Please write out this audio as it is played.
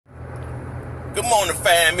Good morning,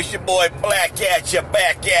 fam. It's your boy Black at ya,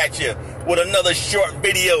 back at ya with another short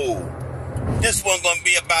video. This one gonna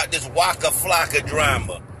be about this Waka Flocka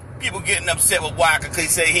drama. People getting upset with Waka because he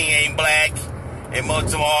say he ain't black. And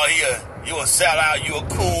most of all, you a sellout, you a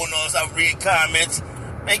coon, or some read comments.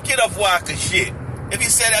 Man, get off Waka shit. If he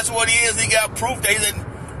said that's what he is, he got proof that he's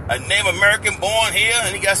a Native American born here,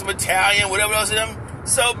 and he got some Italian, whatever else in him,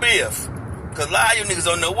 so be it. Because a lot of you niggas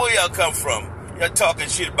don't know where y'all come from. Y'all talking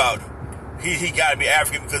shit about he gotta be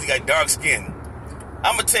African because he got dark skin.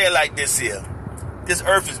 I'm gonna tell you like this here. This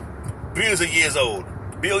earth is billions of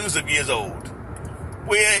years old.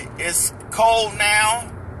 Where it's cold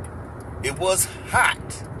now, it was hot.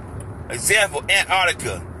 Example,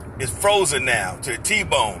 Antarctica is frozen now to the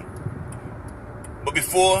T-bone. But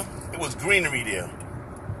before, it was greenery there.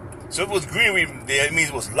 So if it was greenery there, it means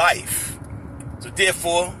it was life. So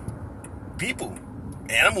therefore, people,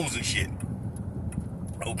 animals and shit.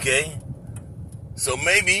 Okay? So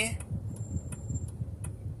maybe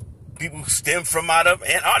people stem from out of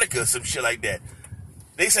Antarctica, some shit like that.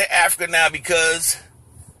 They say Africa now because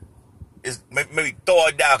it's maybe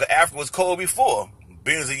thawed down, because Africa was cold before,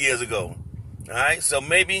 billions of years ago. Alright? So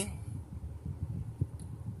maybe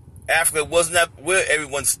Africa was not where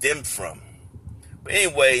everyone stemmed from. But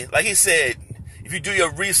anyway, like he said, if you do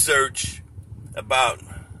your research about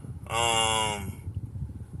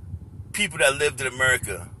people that lived in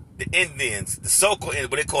America, the Indians, the so-called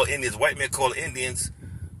Indians, what they call Indians, white men call Indians,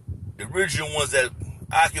 the original ones that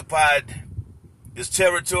occupied this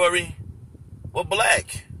territory were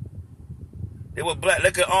black. They were black.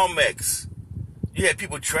 Look at Olmecs. You had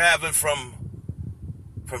people traveling from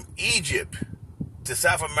Egypt to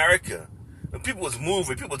South America. When people was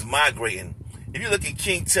moving, people was migrating. If you look at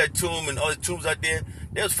King Tut tomb and all the tombs out there,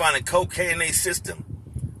 they was finding cocaine in their system.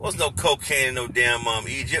 There was no cocaine in no damn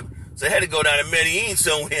Egypt. So they had to go down to Medellin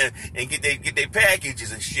somewhere and get their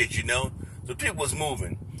packages and shit, you know. So people was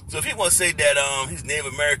moving. So if he want to say that he's Native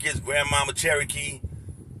American, his grandmama Cherokee,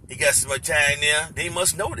 he got some Italian there, they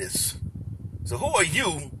must know this. So who are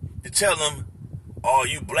you to tell them, oh,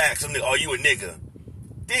 you black, something, oh, you a nigga?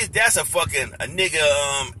 That's a fucking a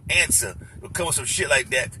nigga answer. Will come with some shit like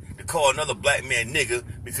that to call another black man nigga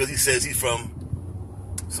because he says he's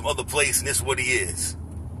from some other place and this is what he is.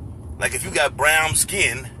 Like if you got brown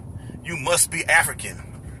skin, you must be African.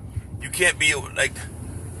 You can't be like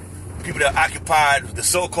people that occupied the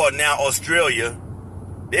so-called now Australia.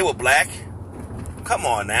 They were black. Come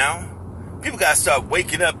on now. People gotta start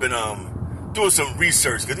waking up and doing some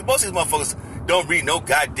research, because most of these motherfuckers don't read no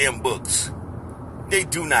goddamn books. They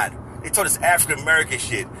do not. They taught us African American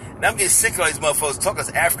shit. And I'm getting sick of all these motherfuckers talking us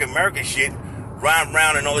African American shit, riding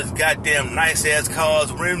around in all these goddamn nice ass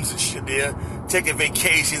cars, rims and shit there, taking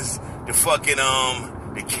vacations to fucking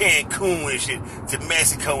to Cancun and shit, to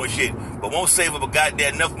Mexico and shit, but won't save up a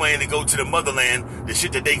goddamn enough money to go to the motherland, the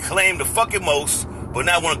shit that they claim the fucking most, but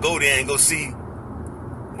now want to go there and go see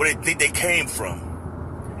where they think they came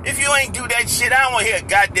from. If you ain't do that shit, I don't want to hear a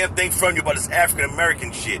goddamn thing from you about this African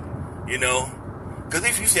American shit, you know? Because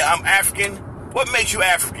if you say I'm African, what makes you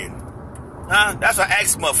African? Huh? That's what I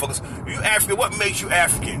ask motherfuckers. You African, what makes you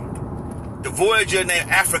African? The voyager named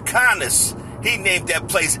Africanus, he named that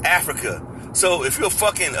place Africa. So if you're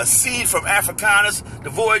fucking a seed from Africanus, the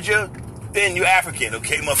voyager, then you're African,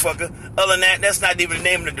 okay, motherfucker? Other than that, that's not even the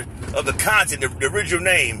name of the continent, the original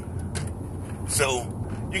name.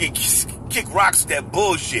 So you can kick rocks with that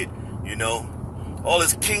bullshit, you know? All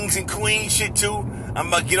this kings and queens shit too, I'm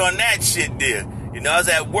about to get on that shit there. You know, I was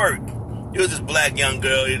at work. You was this black young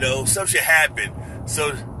girl, you know, some shit happened.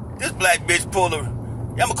 So this black bitch pulled her,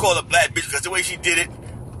 I'm gonna call her black bitch because the way she did it,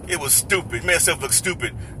 it was stupid. Made herself look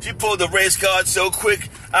stupid. She pulled the race card so quick,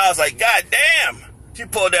 I was like, God damn. She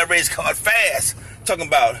pulled that race card fast. Talking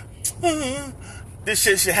about, this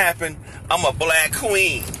shit should happen. I'm a black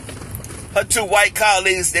queen. Her two white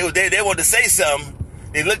colleagues, they wanted to say something.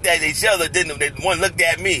 They looked at each other, didn't they? One looked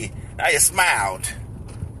at me. I just smiled.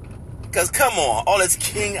 Because come on, all this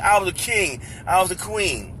king, I was a king, I was a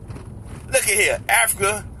queen. Look at here,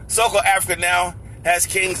 Africa, so-called Africa now, has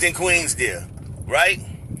kings and queens there, right?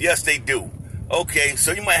 Yes, they do. Okay,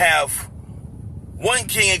 so you might have one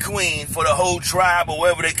king and queen for the whole tribe or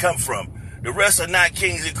wherever they come from. The rest are not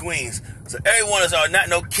kings and queens. So everyone is not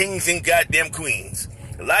no kings and goddamn queens.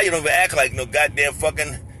 A lot of you don't even act like no goddamn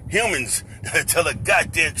fucking humans. Tell the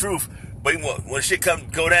goddamn truth. But when shit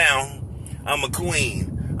go down, I'm a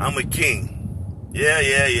queen. I'm a king. Yeah.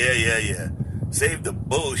 Save the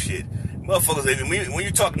bullshit. Motherfuckers, when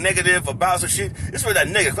you talk negative about some shit, it's really that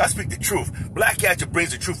negative. I speak the truth. Black Catcher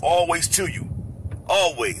brings the truth always to you.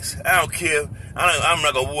 Always. I don't care. I'm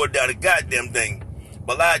not going to water down the goddamn thing.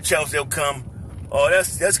 But a lot of chumps, they'll come Oh,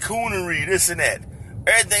 that's coonery, this and that.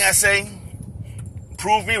 Everything I say,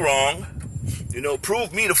 prove me wrong.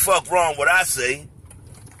 Prove me the fuck wrong what I say.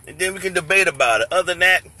 And then we can debate about it. Other than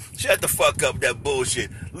that, shut the fuck up that bullshit.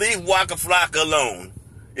 Leave Waka Flocka alone.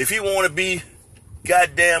 If he want to be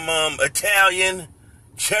goddamn Italian,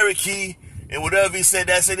 Cherokee, and whatever he said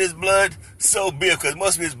that's in his blood, so be it, because it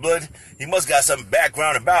must be his blood. He must got some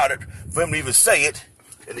background about it for him to even say it.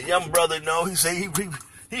 And the young brother, he say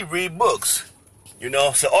he read books.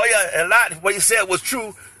 So a lot of what he said was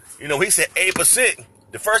true. He said 8%.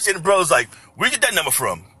 The first thing the brother's like, where you get that number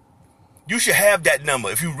from? You should have that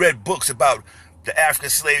number if you read books about the African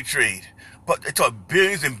slave trade. But they talk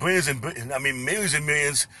billions and billions and billions, millions and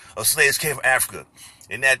millions of slaves came from Africa.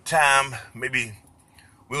 In that time, maybe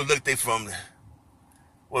we'll look they from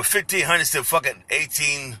 1500s to fucking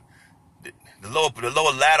the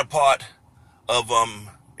lower latter part of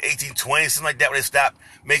 1820, something like that, when they stopped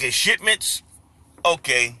making shipments.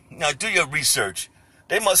 Okay, now do your research.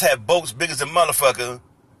 They must have boats big as a motherfucker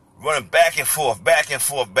running back and forth, back and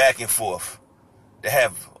forth, back and forth. They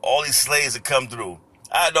have all these slaves that come through.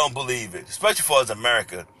 I don't believe it, especially for us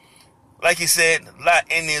America. Like he said, a lot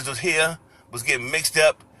of Indians was here, was getting mixed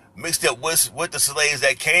up with the slaves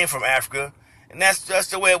that came from Africa, and that's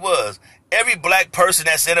the way it was. Every black person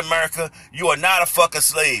that's in America, you are not a fucking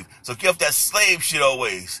slave. So give that slave shit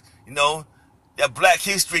always. That Black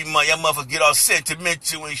History Month, y'all motherfuckers get all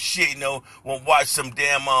sentimental and shit, want to watch some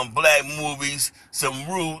damn black movies, some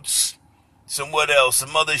Roots, some what else,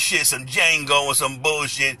 some other shit, some Django and some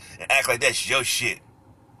bullshit, and act like that's your shit.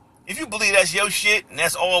 If you believe that's your shit and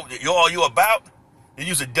that's all you about, then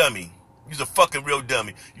you's a dummy. You's a fucking real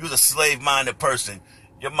dummy. You's a slave-minded person.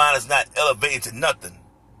 Your mind is not elevating to nothing.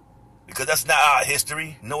 Because that's not our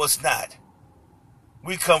history. No, it's not.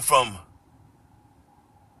 We come from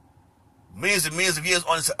millions and millions of years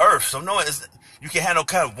on this earth. So no, you can have no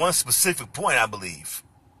kind of one specific point, I believe.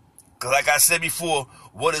 Because like I said before,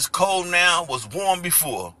 what is cold now was warm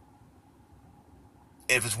before.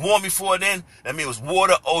 If it's warm before then, that means it was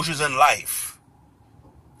water, oceans, and life.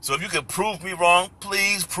 So if you can prove me wrong,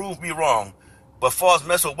 please prove me wrong. But as far as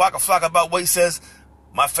mess with Waka Flocka about what he says,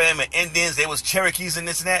 my family Indians, they was Cherokees and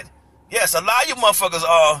this and that. Yes, a lot of you motherfuckers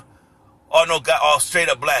are straight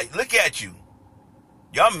up black. Look at you.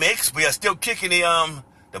 Y'all mixed, but you're still kicking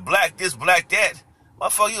the black this, black that.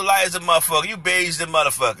 Motherfucker, you lie as a motherfucker. You beige the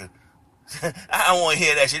motherfucker. I don't want to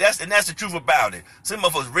hear that shit. That's the truth about it. Some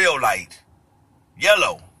motherfuckers real light.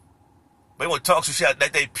 Yellow. They want to talk some shit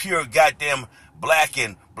like they pure goddamn black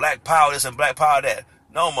and black power this and black power that.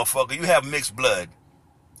 No, motherfucker, you have mixed blood.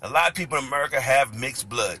 A lot of people in America have mixed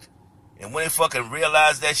blood. And when they fucking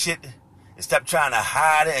realize that shit and stop trying to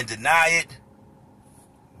hide it and deny it,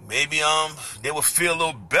 maybe they will feel a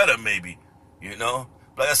little better, maybe.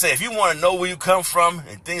 Like I say, if you want to know where you come from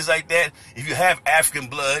and things like that, if you have African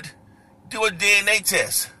blood, do a DNA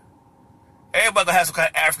test. Everybody gonna have some kind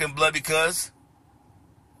of African blood because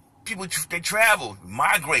people, they travel,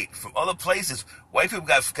 migrate from other places. White people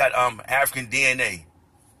got African DNA.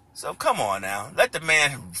 So come on now. Let the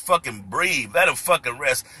man fucking breathe. Let him fucking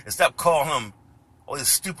rest and stop calling him all these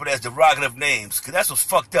stupid ass derogative names. Because that's what's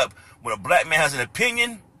fucked up. When a black man has an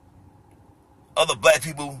opinion, other black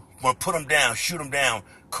people want to put him down, shoot him down,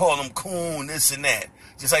 call him coon, this and that.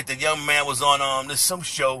 Just like the young man was on some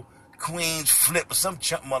show, Queen's Flip, or some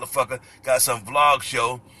chump motherfucker got some vlog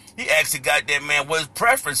show. He asked the goddamn man what his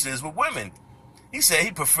preferences with women. He said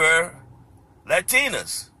he prefer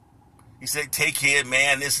Latinas. He said, take care,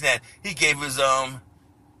 man, this and that. He gave his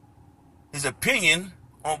opinion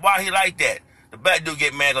on why he liked that. The black dude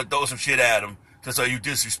get mad, gonna throw some shit at him, so you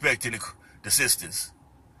disrespecting the sisters.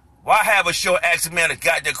 Why have a show ask a man a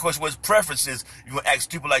goddamn question what his preferences? You gonna ask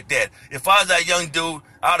people like that? If I was that young dude,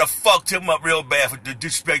 I'd have fucked him up real bad for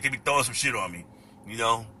disrespecting me, throwing some shit on me.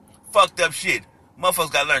 Fucked up shit.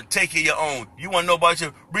 Motherfuckers gotta learn to take care of your own. You wanna know about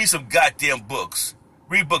you? Read some goddamn books.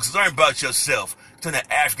 Read books, learn about yourself. Turn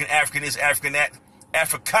that African this, African that.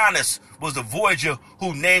 Africanus was the voyager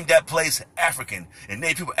who named that place African and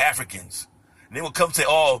named people Africans. And they will come and say,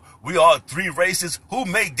 oh, we are three races. Who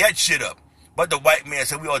made that shit up? But the white man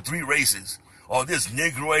said we are three races. Oh, this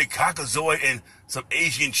Negroid, Caucasoid, and some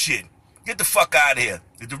Asian shit. Get the fuck out of here.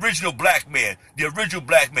 The original black man,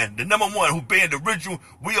 the number one who banned the original,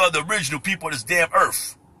 we are the original people of this damn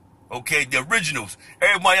earth. Okay, the originals.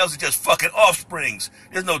 Everybody else is just fucking offsprings.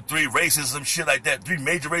 There's no three races, some shit like that. Three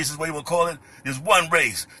major races, what you want to call it? There's one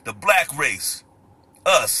race, the black race.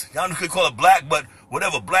 Us. Y'all could call it black, but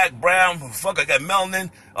whatever, black, brown, fuck, I got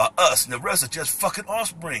melanin, us. And the rest are just fucking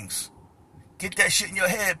offsprings. Get that shit in your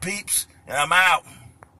head, peeps. And I'm out.